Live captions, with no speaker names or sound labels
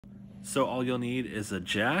So all you'll need is a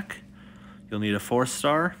jack, you'll need a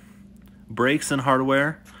 4-star, brakes and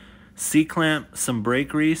hardware, C-clamp, some brake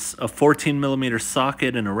grease, a 14mm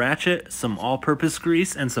socket and a ratchet, some all-purpose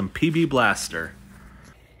grease, and some PB Blaster.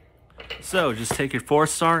 So just take your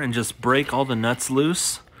 4-star and just break all the nuts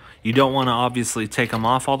loose. You don't want to obviously take them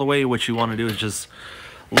off all the way. What you want to do is just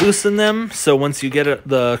loosen them, so once you get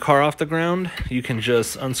the car off the ground, you can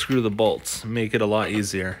just unscrew the bolts, make it a lot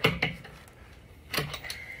easier.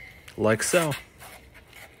 Like so.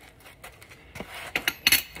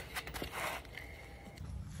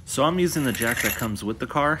 So I'm using the jack that comes with the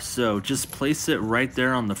car, so just place it right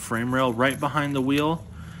there on the frame rail, right behind the wheel,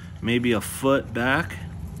 maybe a foot back,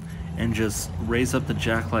 and just raise up the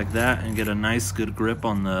jack like that and get a nice good grip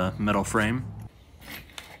on the metal frame.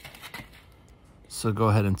 So go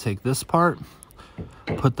ahead and take this part,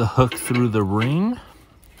 put the hook through the ring,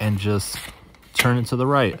 and just turn it to the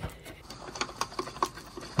right.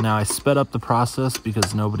 Now I sped up the process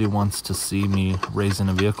because nobody wants to see me raising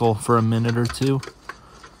a vehicle for a minute or two.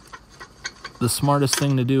 The smartest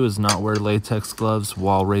thing to do is not wear latex gloves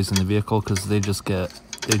while raising the vehicle, because they just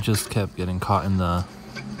kept getting caught in the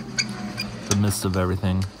midst of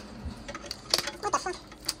everything.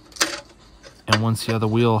 And once you have the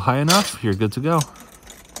wheel high enough, you're good to go.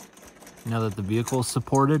 Now that the vehicle is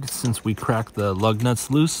supported, since we cracked the lug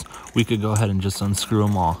nuts loose, we could go ahead and just unscrew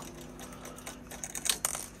them all.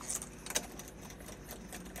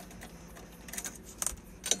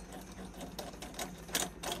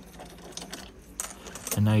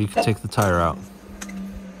 And now you can take the tire out.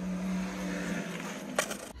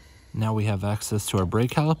 Now we have access to our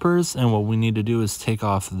brake calipers, and what we need to do is take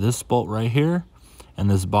off this bolt right here and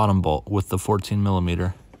this bottom bolt with the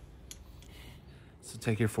 14mm. So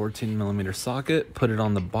take your 14mm socket, put it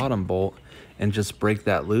on the bottom bolt, and just break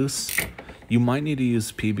that loose. You might need to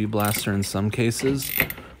use PB Blaster in some cases,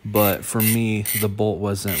 but for me, the bolt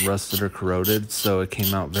wasn't rusted or corroded, so it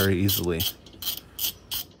came out very easily.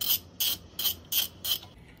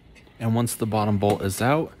 And once the bottom bolt is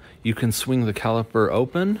out, you can swing the caliper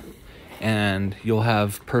open, and you'll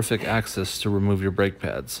have perfect access to remove your brake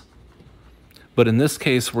pads. But in this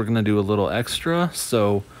case, we're gonna do a little extra,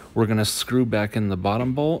 so we're gonna screw back in the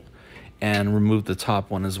bottom bolt and remove the top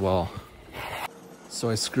one as well. So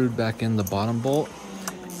I screwed back in the bottom bolt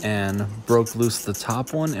and broke loose the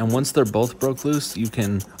top one, and once they're both broke loose, you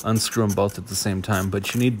can unscrew them both at the same time,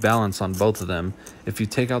 but you need balance on both of them. If you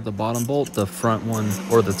take out the bottom bolt, the front one,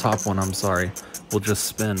 or the top one, I'm sorry, will just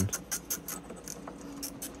spin.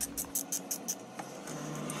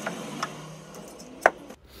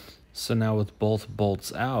 So now with both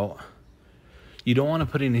bolts out, you don't want to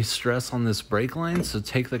put any stress on this brake line, so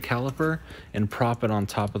take the caliper and prop it on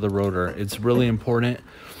top of the rotor. It's really important.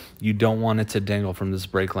 You don't want it to dangle from this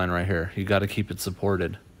brake line right here. You got to keep it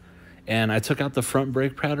supported. And I took out the front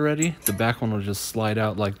brake pad already. The back one will just slide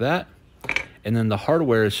out like that. And then the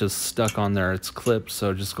hardware is just stuck on there. It's clipped,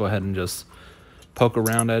 so just go ahead and just poke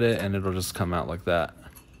around at it and it'll just come out like that.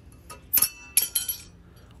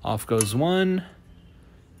 Off goes one.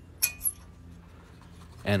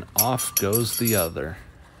 And off goes the other.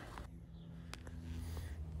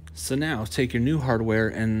 So now take your new hardware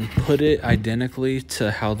and put it identically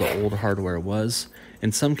to how the old hardware was.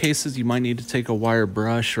 In some cases you might need to take a wire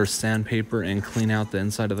brush or sandpaper and clean out the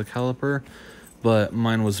inside of the caliper, but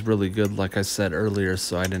mine was really good like I said earlier,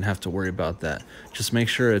 so I didn't have to worry about that. Just make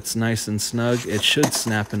sure it's nice and snug. It should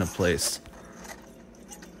snap into place.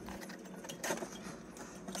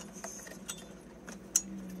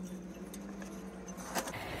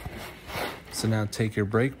 So now take your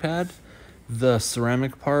brake pad. The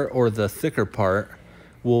ceramic part, or the thicker part,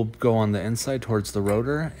 will go on the inside towards the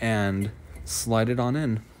rotor and slide it on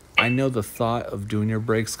in. I know the thought of doing your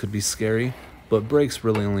brakes could be scary, but brakes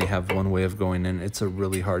really only have one way of going in. It's a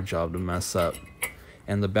really hard job to mess up.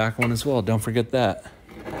 And the back one as well, don't forget that.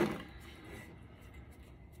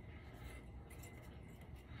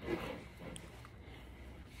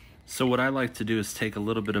 So what I like to do is take a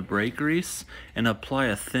little bit of brake grease and apply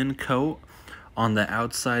a thin coat on the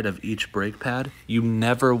outside of each brake pad. You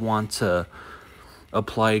never want to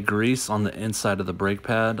apply grease on the inside of the brake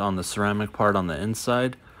pad, on the ceramic part on the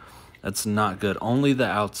inside. That's not good. Only the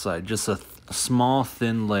outside, just a small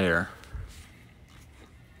thin layer.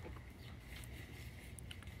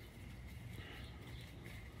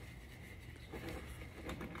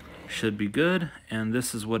 Should be good, and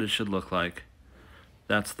this is what it should look like.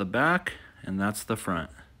 That's the back, and that's the front.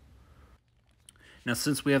 Now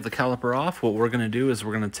since we have the caliper off, what we're going to do is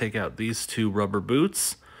we're going to take out these two rubber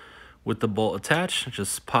boots with the bolt attached.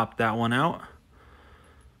 Just pop that one out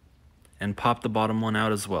and pop the bottom one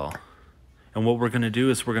out as well. And what we're going to do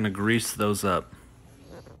is we're going to grease those up.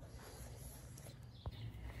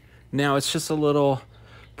 Now it's just a little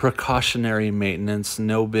precautionary maintenance,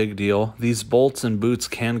 no big deal. These bolts and boots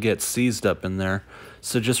can get seized up in there.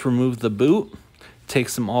 So just remove the boot, take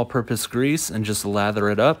some all-purpose grease and just lather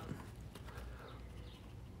it up.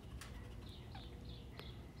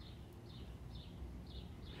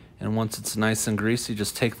 And once it's nice and greasy,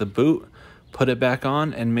 just take the boot, put it back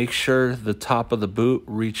on, and make sure the top of the boot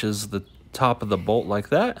reaches the top of the bolt like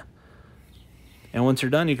that. And once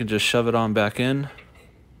you're done, you can just shove it on back in.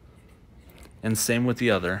 And same with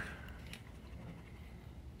the other.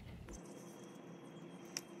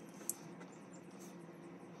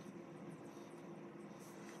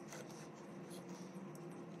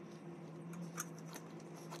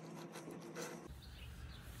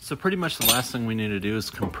 So pretty much the last thing we need to do is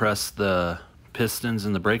compress the pistons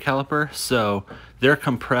in the brake caliper. So they're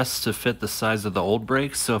compressed to fit the size of the old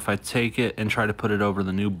brakes. So if I take it and try to put it over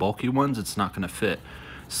the new bulky ones, it's not going to fit.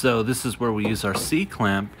 So this is where we use our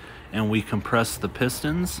C-clamp and we compress the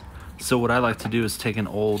pistons. So what I like to do is take an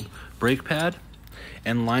old brake pad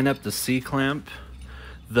and line up the C-clamp,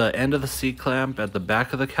 the end of the C-clamp at the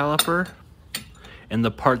back of the caliper, and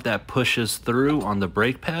the part that pushes through on the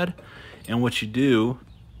brake pad. And what you do,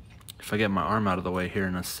 if I get my arm out of the way here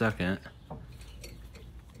in a second,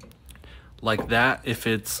 like that, if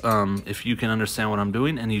you can understand what I'm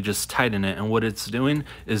doing, and you just tighten it. And what it's doing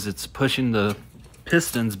is it's pushing the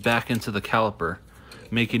pistons back into the caliper,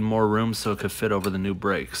 making more room so it could fit over the new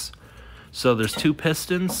brakes. So there's two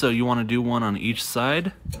pistons, so you want to do one on each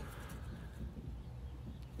side.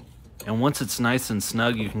 And once it's nice and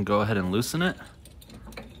snug, you can go ahead and loosen it.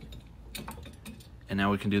 And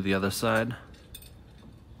now we can do the other side.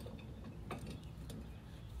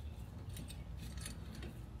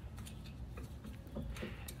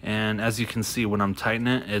 And as you can see, when I'm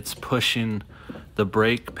tightening it, it's pushing the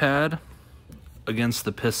brake pad against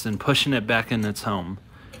the piston, pushing it back in its home,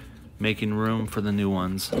 making room for the new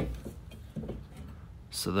ones.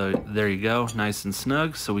 So there you go, nice and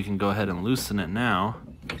snug. So we can go ahead and loosen it now.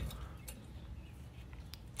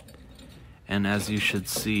 And as you should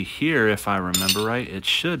see here, if I remember right, it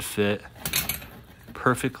should fit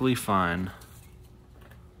perfectly fine.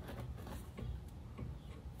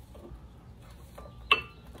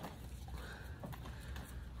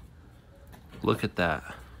 Look at that.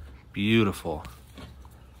 Beautiful.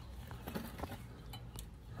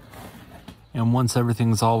 And once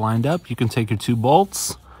everything's all lined up, you can take your two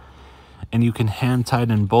bolts and you can hand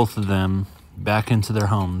tighten both of them back into their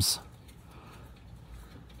homes.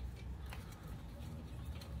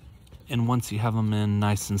 And once you have them in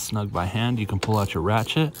nice and snug by hand, you can pull out your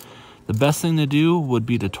ratchet. The best thing to do would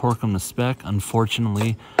be to torque them to spec.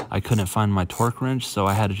 Unfortunately, I couldn't find my torque wrench, so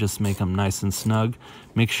I had to just make them nice and snug.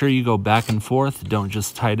 Make sure you go back and forth. Don't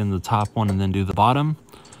just tighten the top one and then do the bottom.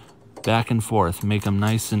 Back and forth. Make them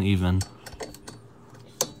nice and even.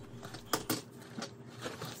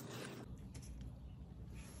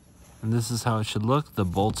 And this is how it should look. The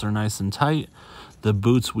bolts are nice and tight. The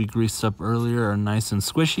boots we greased up earlier are nice and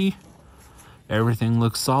squishy. Everything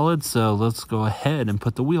looks solid, so let's go ahead and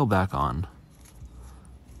put the wheel back on.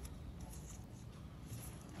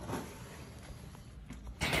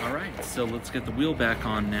 Alright, so let's get the wheel back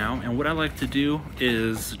on now. And what I like to do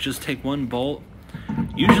is just take one bolt,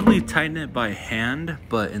 usually tighten it by hand,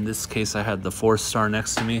 but in this case I had the 4-star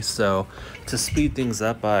next to me, so to speed things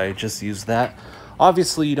up I just use that.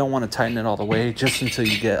 Obviously you don't want to tighten it all the way, just until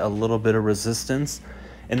you get a little bit of resistance.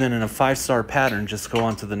 And then in a 5-star pattern, just go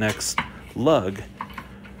on to the next lug.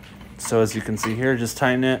 So as you can see here, just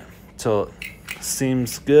tighten it till it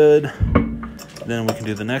seems good. Then we can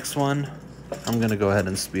do the next one. I'm gonna go ahead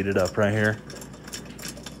and speed it up right here.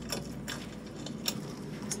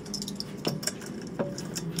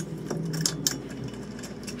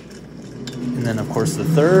 And then of course the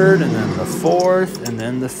third, and then the fourth, and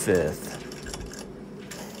then the fifth.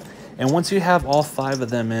 And once you have all 5 of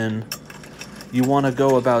them in, you want to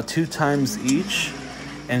go about 2 times each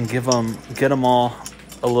and get them all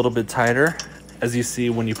a little bit tighter. As you see,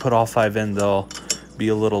 when you put all 5 in, they'll be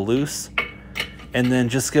a little loose. And then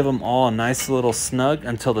just give them all a nice little snug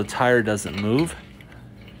until the tire doesn't move.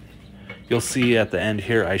 You'll see at the end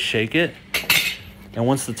here, I shake it. And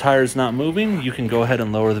once the tire is not moving, you can go ahead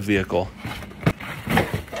and lower the vehicle.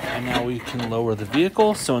 And now we can lower the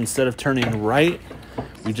vehicle. So instead of turning right,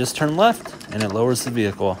 we just turn left and it lowers the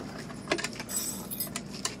vehicle.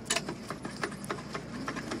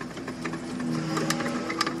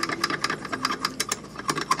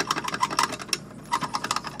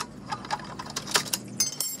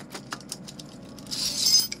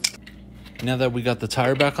 Now that we got the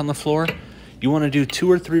tire back on the floor, You want to do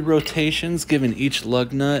 2 or 3 rotations, giving each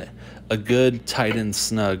lug nut a good tightened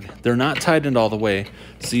snug. They're not tightened all the way,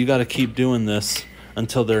 so you got to keep doing this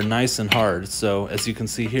until they're nice and hard. So as you can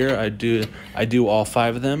see here, I do all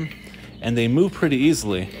 5 of them, and they move pretty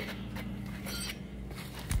easily.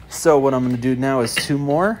 So what I'm going to do now is 2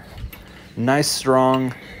 more. Nice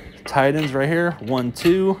strong tightens right here. 1,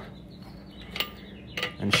 2.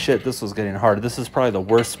 And shit, this was getting hard. This is probably the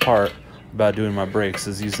worst part about doing my brakes,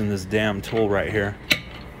 is using this damn tool right here.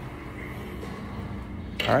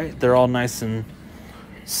 All right, they're all nice and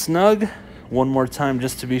snug. One more time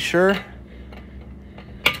just to be sure.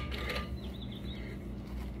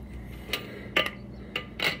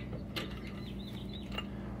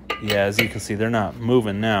 Yeah, as you can see, they're not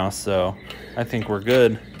moving now, so I think we're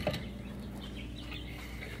good.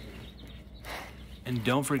 And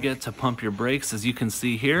don't forget to pump your brakes. As you can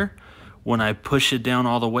see here, when I push it down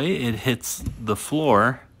all the way, it hits the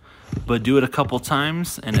floor, but do it a couple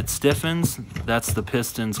times and it stiffens. That's the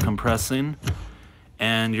pistons compressing,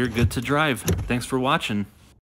 and you're good to drive. Thanks for watching.